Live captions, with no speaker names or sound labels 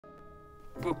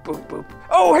Boop, boop, boop.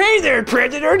 Oh, hey there,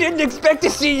 Predator. Didn't expect to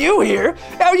see you here.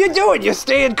 How you doing? You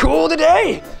staying cool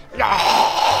today?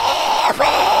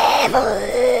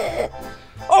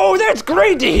 Oh, that's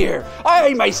great to hear.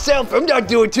 I myself am not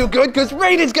doing too good because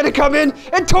Raiden's gonna come in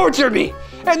and torture me.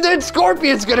 And then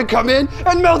Scorpion's gonna come in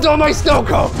and melt all my snow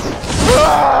cones.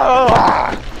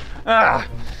 Damn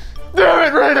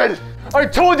it, Raiden! I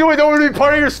told you I don't want to be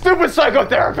part of your stupid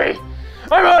psychotherapy!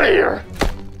 I'm out of here!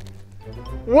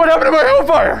 What happened to my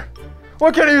hellfire?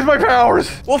 Why can't I use my powers?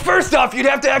 Well, first off, you'd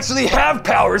have to actually have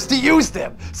powers to use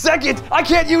them. Second, I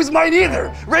can't use mine either.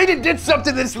 Raiden did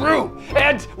something in this room.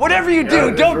 And whatever you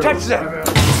do, don't touch them.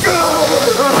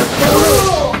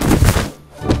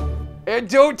 And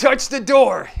don't touch the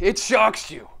door. It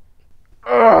shocks you.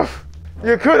 Ugh,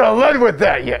 you could have led with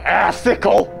that, you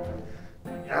assicle.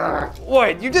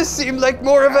 What? You just seem like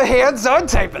more of a hands-on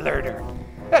type of learner.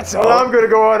 That's all. Well, I'm gonna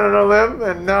go out on a limb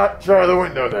and not try the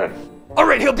window then. All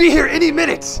right, he'll be here any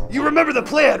minute. You remember the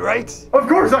plan, right? Of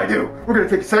course I do. We're gonna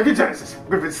take Sega Genesis.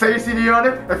 We're gonna put Sega CD on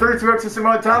it, a 32X system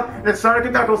on top, and then Sonic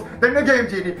and Knuckles, then the Game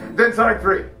Genie, then Sonic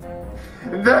 3.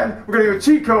 And then we're gonna do a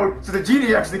cheat code so the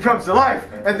genie actually comes to life,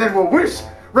 and then we'll wish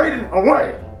Raiden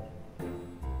away.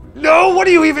 No, what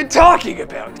are you even talking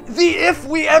about? The if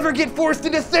we ever get forced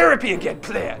into therapy again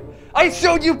plan. I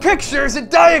showed you pictures and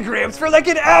diagrams for like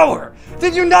an hour.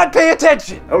 Did you not pay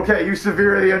attention? Okay, you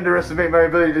severely underestimate my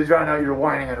ability to drown out your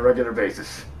whining on a regular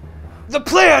basis. The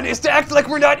plan is to act like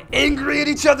we're not angry at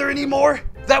each other anymore.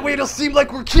 That way it'll seem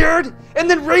like we're cured, and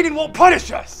then Raiden won't punish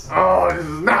us. Oh, this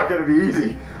is not gonna be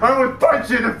easy. I would punch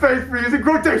you in the face for using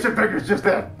quotation fingers just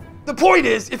then. The point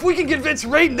is, if we can convince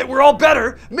Raiden that we're all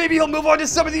better, maybe he'll move on to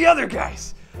some of the other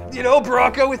guys. You know,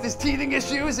 Baraka with his teething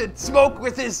issues, and Smoke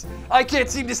with his I can't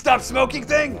seem to stop smoking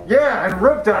thing. Yeah, and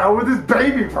Reptile with his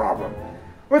baby problem.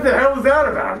 What the hell is that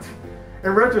about?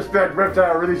 In retrospect,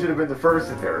 Reptile really should have been the first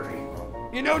in therapy.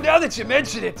 You know, now that you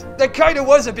mention it, that kinda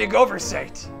was a big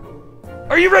oversight.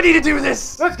 Are you ready to do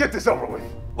this? Let's get this over with.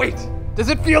 Wait, does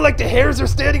it feel like the hairs are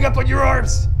standing up on your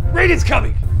arms? Raiden's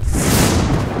coming!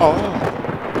 Oh.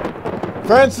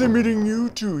 Fancy meeting you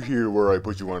two here where I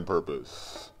put you on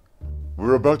purpose.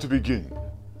 We're about to begin.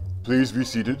 Please be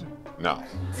seated now.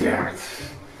 Damn it.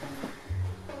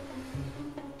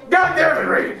 God damn it,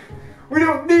 Raiden! We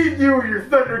don't need you or your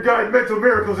Thunder Guide mental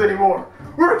miracles anymore.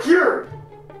 We're cured!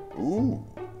 Ooh,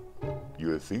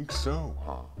 you think so,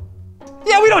 huh?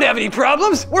 Yeah, we don't have any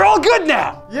problems. We're all good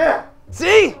now. Yeah.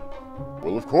 See?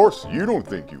 Well, of course, you don't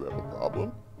think you have a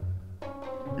problem.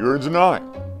 You're in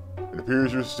denial. It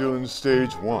appears you're still in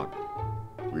stage 1.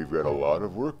 We've got a lot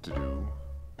of work to do.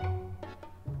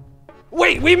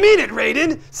 Wait, we mean it,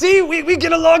 Raiden. See, we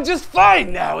get along just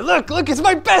fine now. Look, it's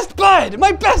my best bud,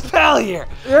 my best pal here.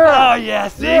 Yeah. Oh, yeah,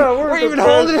 see? Yeah, we're even the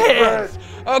holding best hands.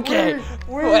 friends. Okay.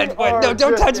 We What? No,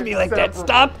 don't touch me like that.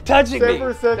 Stop touching me.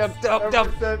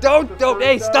 Don't,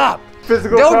 hey, stop.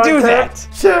 Physical Don't do contact.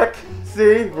 that. Check.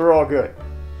 See, we're all good.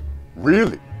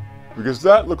 Really? Because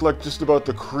that looked like just about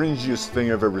the cringiest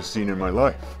thing I've ever seen in my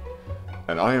life.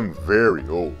 And I am very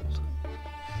old.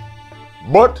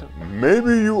 But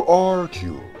maybe you are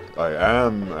cured. I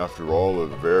am, after all, a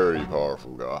very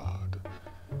powerful god.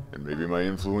 And maybe my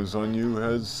influence on you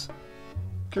has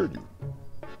cured you.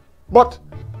 But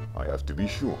I have to be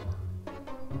sure.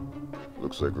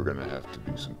 Looks like we're gonna have to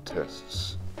do some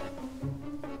tests.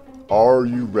 Are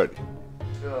you ready?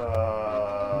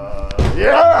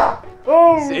 Yeah!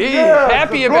 Oh, See? yes,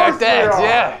 Happy of about course that, we are.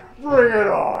 yeah. Bring it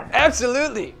on.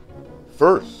 Absolutely.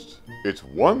 First, it's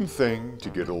one thing to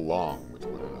get along with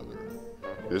one another.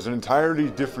 It's an entirely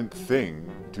different thing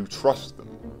to trust them.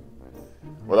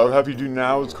 What I'll have you do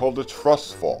now is called a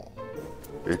trust fall.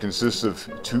 It consists of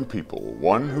two people,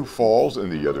 one who falls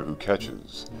and the other who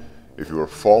catches. If you are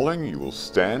falling, you will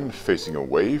stand facing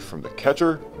away from the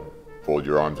catcher, fold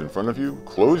your arms in front of you,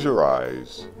 close your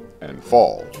eyes, and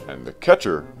fall. And the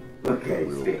catcher will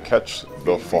catch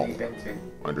the fall.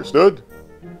 Understood?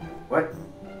 What?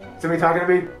 Somebody talking to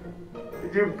me?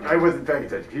 I wasn't paying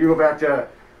attention. Can you go back to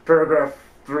paragraph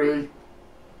 3?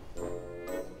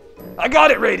 I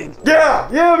got it, Raiden. Yeah,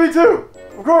 me too.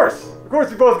 Of course,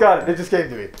 we both got it. It just came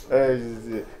to me.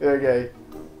 Okay,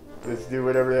 let's do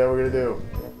whatever the hell we're gonna do.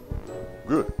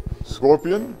 Good.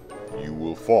 Scorpion, you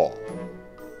will fall.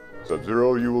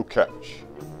 Sub-Zero, you will catch.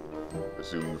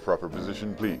 Assume the proper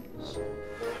position, please.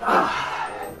 Damn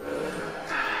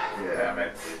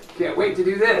it. Can't wait to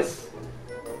do this.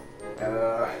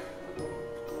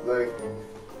 Like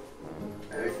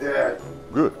that.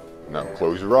 Good. Now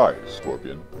close your eyes,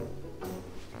 Scorpion.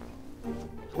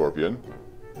 Scorpion,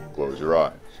 close your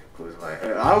eyes. Close my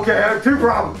head. Okay, I have 2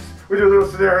 problems. We do a little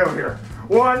scenario here.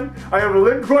 One, I have a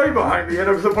Lin Kuei behind me and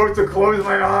I'm supposed to close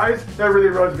my eyes. That really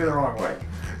rubs me the wrong way.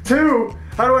 Two,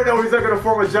 how do I know he's not going to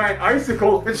form a giant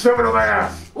icicle and shove it on my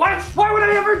ass? What? Why would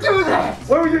I ever do that?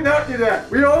 Why would you not do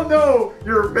that? We all know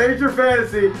your major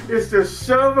fantasy is to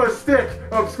shove a stick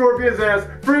up Scorpion's ass,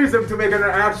 freeze him to make it an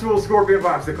actual Scorpion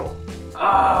popsicle.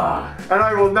 And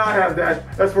I will not have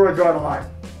that. That's where I draw the line.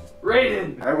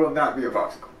 Raiden. I will not be a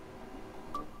popsicle.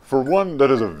 For one, that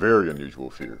is a very unusual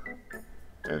fear.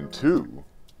 And two,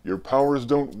 your powers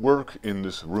don't work in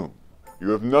this room.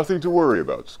 You have nothing to worry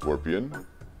about, Scorpion.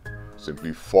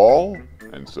 Simply fall,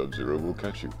 and Sub-Zero will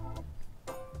catch you.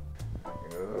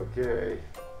 Okay.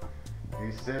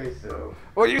 You say so.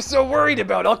 What are you so worried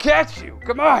about? I'll catch you.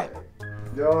 Come on.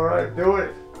 You alright? Do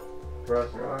it.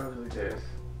 Cross your arms like this.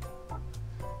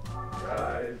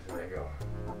 Right. There you go.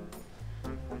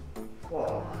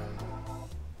 Oh.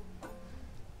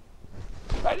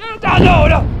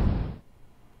 No.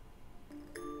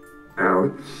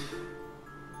 Ouch.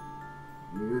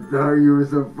 You thought you were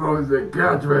supposed to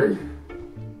catch me.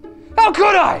 How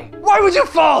could I? Why would you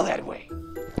fall that way?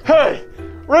 Hey!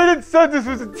 Raiden said this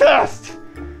was a test!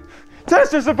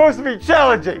 Tests are supposed to be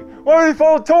challenging! Why would he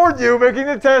fall toward you, making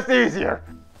the test easier?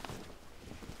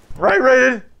 Right,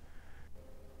 Raiden?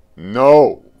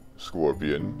 No,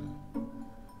 Scorpion.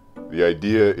 The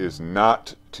idea is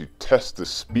not to test the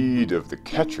speed of the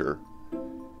catcher.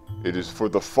 It is for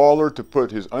the faller to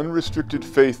put his unrestricted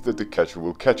faith that the catcher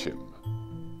will catch him.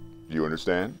 Do you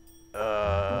understand?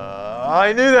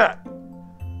 I knew that.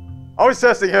 I was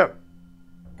testing him.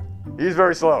 He's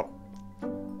very slow.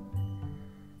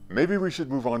 Maybe we should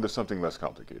move on to something less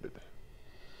complicated.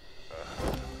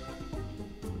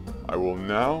 I will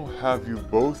now have you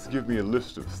both give me a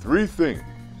list of 3 things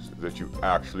that you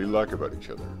actually like about each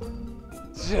other.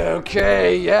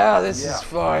 Okay, yeah, this is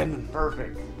fun.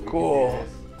 Perfect. Cool.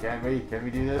 Can we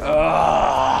do this?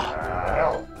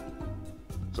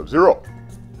 Sub-Zero,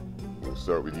 we'll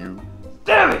start with you.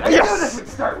 Damn it! I knew this would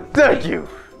start with Thank you.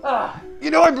 You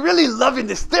know, I'm really loving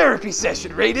this therapy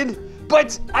session, Raiden.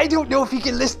 But I don't know if he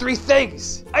can list 3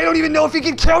 things. I don't even know if he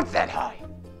can count that high.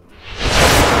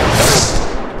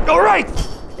 Alright!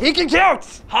 He can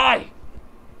count! High.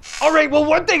 Alright, well,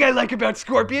 one thing I like about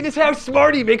Scorpion is how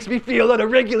smart he makes me feel on a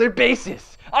regular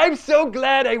basis. I'm so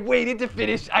glad I waited to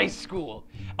finish high school.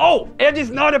 Oh, and his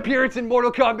non-appearance in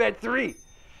Mortal Kombat 3.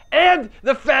 And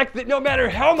the fact that no matter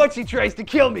how much he tries to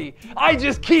kill me, I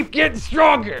just keep getting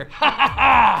stronger. Ha ha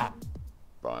ha!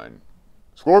 Fine.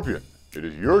 Scorpion, it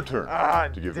is your turn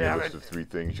to give me a damn list it. of 3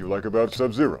 things you like about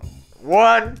Sub-Zero.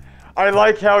 1, I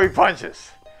like how he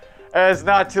punches, as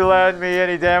not to land me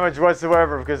any damage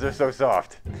whatsoever because they're so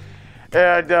soft.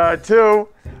 And 2,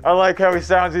 I like how he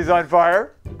sounds he's on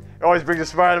fire. It always brings a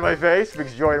smile to my face,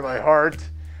 brings joy to my heart.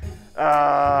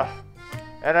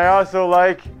 And I also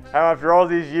like how after all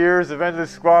these years of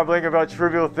endless squabbling about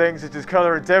trivial things such as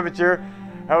color and temperature,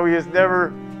 how he has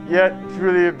never yet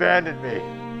truly abandoned me.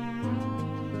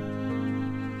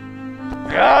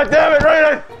 God damn it,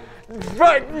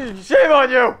 Raiden! Shame on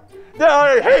you! No,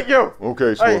 I hate you!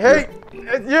 Okay, I Scorpion. hate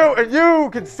you, and you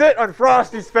can sit on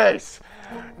Frosty's face.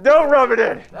 Don't rub it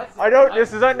in.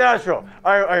 This is unnatural.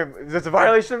 It's a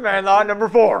violation of man law number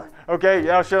 4. Okay,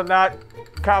 thou shalt not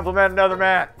compliment another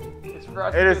man.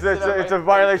 It's a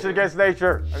violation against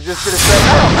nature. I'm just gonna say,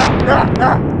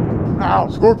 ow!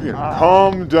 Scorpion,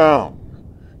 calm down.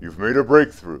 You've made a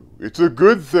breakthrough. It's a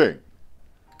good thing.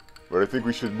 But I think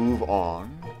we should move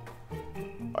on.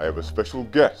 I have a special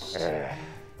guest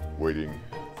waiting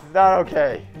Not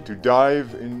okay. to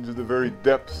dive into the very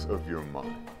depths of your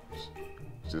minds.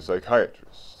 It's a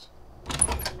psychiatrist.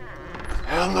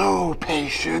 Hello,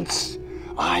 patients.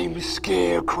 I'm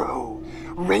Scarecrow,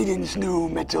 Raiden's new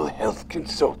mental health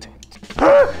consultant.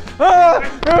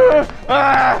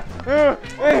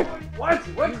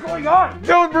 What's going on?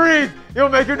 Don't breathe. You'll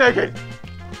make her naked.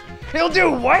 He'll do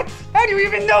what? How do you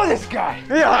even know this guy?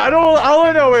 Yeah, all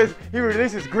I know is he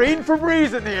releases green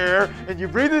Febreze in the air, and you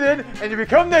breathe it in, and you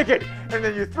become naked, and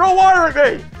then you throw water at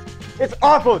me. It's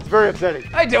awful. It's very upsetting.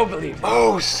 I don't believe it.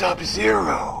 Oh,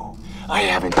 Sub-Zero. I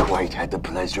haven't quite had the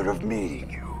pleasure of meeting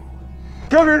you.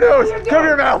 Cover your nose. Cover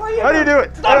your mouth. How do you do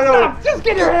it? Stop! Just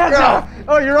get your hands up!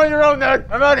 Oh, you're on your own, Ned.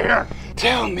 I'm out of here.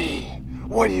 Tell me,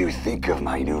 what do you think of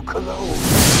my new cologne?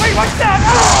 Wait, what's that?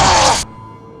 Ah!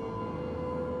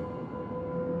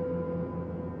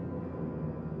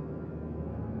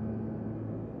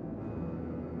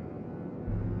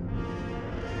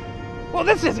 Well,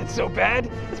 this isn't so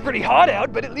bad. It's pretty hot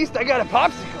out, but at least I got a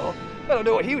popsicle. I don't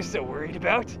know what he was so worried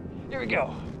about. Here we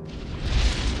go.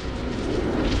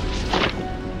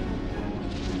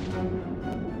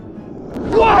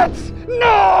 What?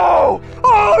 No!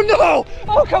 Oh no!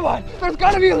 Oh come on! There's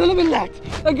gotta be a little bit left.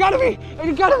 There's gotta be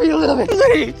a little bit.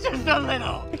 Please, just a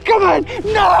little. Come on!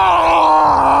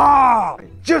 No!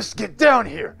 Just get down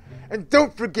here, and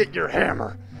don't forget your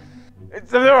hammer.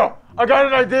 Sub-Zero, I got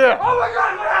an idea. Oh my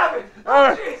God! What happened?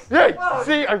 Oh jeez! Hey,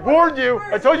 see, I warned you.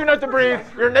 I told you not to breathe.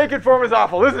 Your naked form is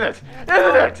awful, isn't it?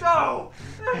 Isn't it? No!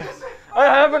 I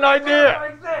have an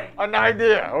idea. An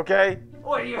idea, okay?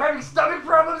 What, are you having stomach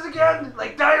problems again?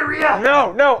 Like diarrhea?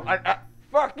 No,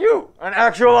 fuck you. An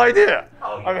actual idea.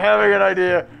 Oh, yeah. I'm having an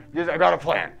idea. I got a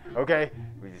plan, okay?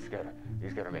 We just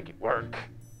gotta make it work.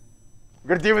 We're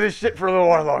gonna deal with this shit for a little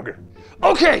while longer.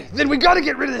 Okay, then we gotta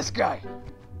get rid of this guy.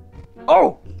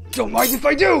 Oh, don't mind if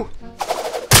I do.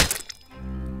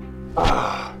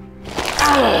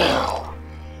 Ow!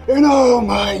 In all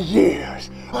my years,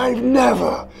 I've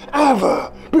never,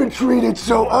 ever been treated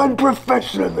so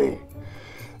unprofessionally.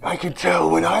 I can tell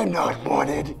when I'm not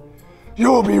wanted.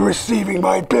 You'll be receiving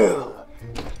my bill.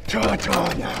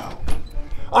 Ta-ta now.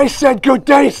 I said good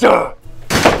day, sir.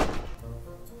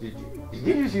 Did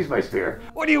you just use my spear?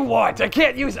 What do you want? I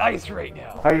can't use ice right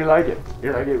now. How do you like it?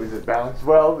 You like it? Was it balanced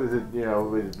well? Was it,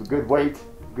 with good weight?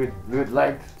 Good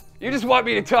length? You just want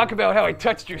me to talk about how I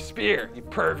touched your spear, you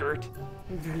pervert.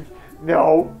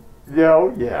 No,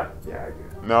 yeah, I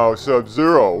do. Now,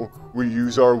 Sub-Zero, we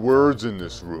use our words in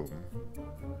this room.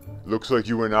 Looks like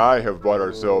you and I have bought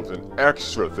ourselves an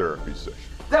extra therapy session.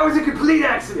 That was a complete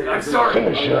accident. I'm sorry.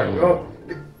 Oh,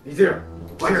 he's here.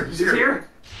 What? He's here?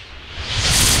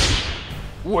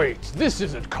 Wait, this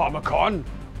isn't Comic-Con.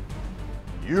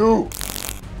 You,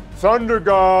 Thunder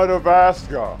God of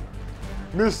Asgard,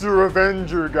 Mr.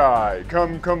 Avenger Guy,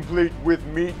 come complete with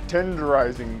meat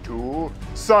tenderizing tool,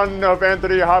 son of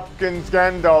Anthony Hopkins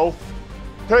Gandalf.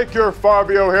 Take your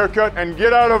Fabio haircut and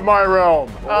get out of my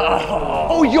realm.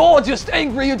 Oh, you're just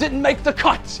angry you didn't make the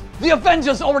cut. The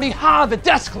Avengers already have a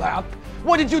desk lamp.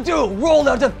 What did you do? Roll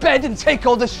out of bed and take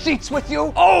all the sheets with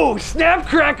you? Oh, snap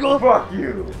crackle! Fuck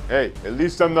you. Hey, at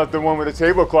least I'm not the one with a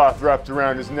tablecloth wrapped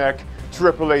around his neck.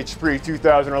 Triple H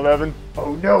pre-2011.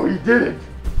 Oh no, he didn't.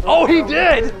 Oh, he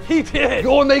did! He did!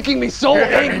 You're making me so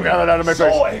Get the meat angry! mallet out of my So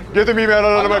face. angry. Get the meat mallet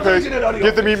out of my I'm not face. taking it out of your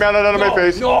Get the meat face. mallet out of my No,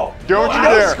 face. no. Don't you No,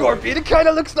 dare. Scorpion, it kind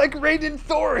of looks like Raiden and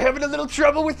Thor having a little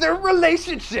trouble with their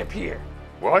relationship here.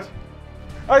 What?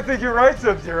 I think you're right,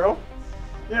 Sub-Zero.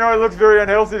 It looks very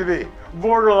unhealthy to me.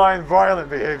 Borderline violent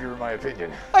behavior, in my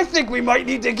opinion. I think we might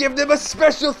need to give them a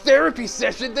special therapy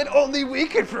session that only we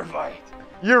can provide.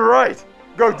 You're right.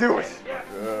 Go do it.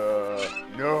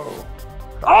 No.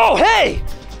 Oh, hey!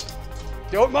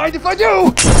 Don't mind if I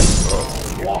do!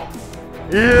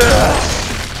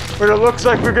 Yeah. But it looks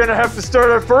like we're gonna have to start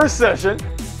our first session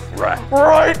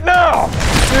right now.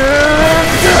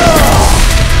 Yeah.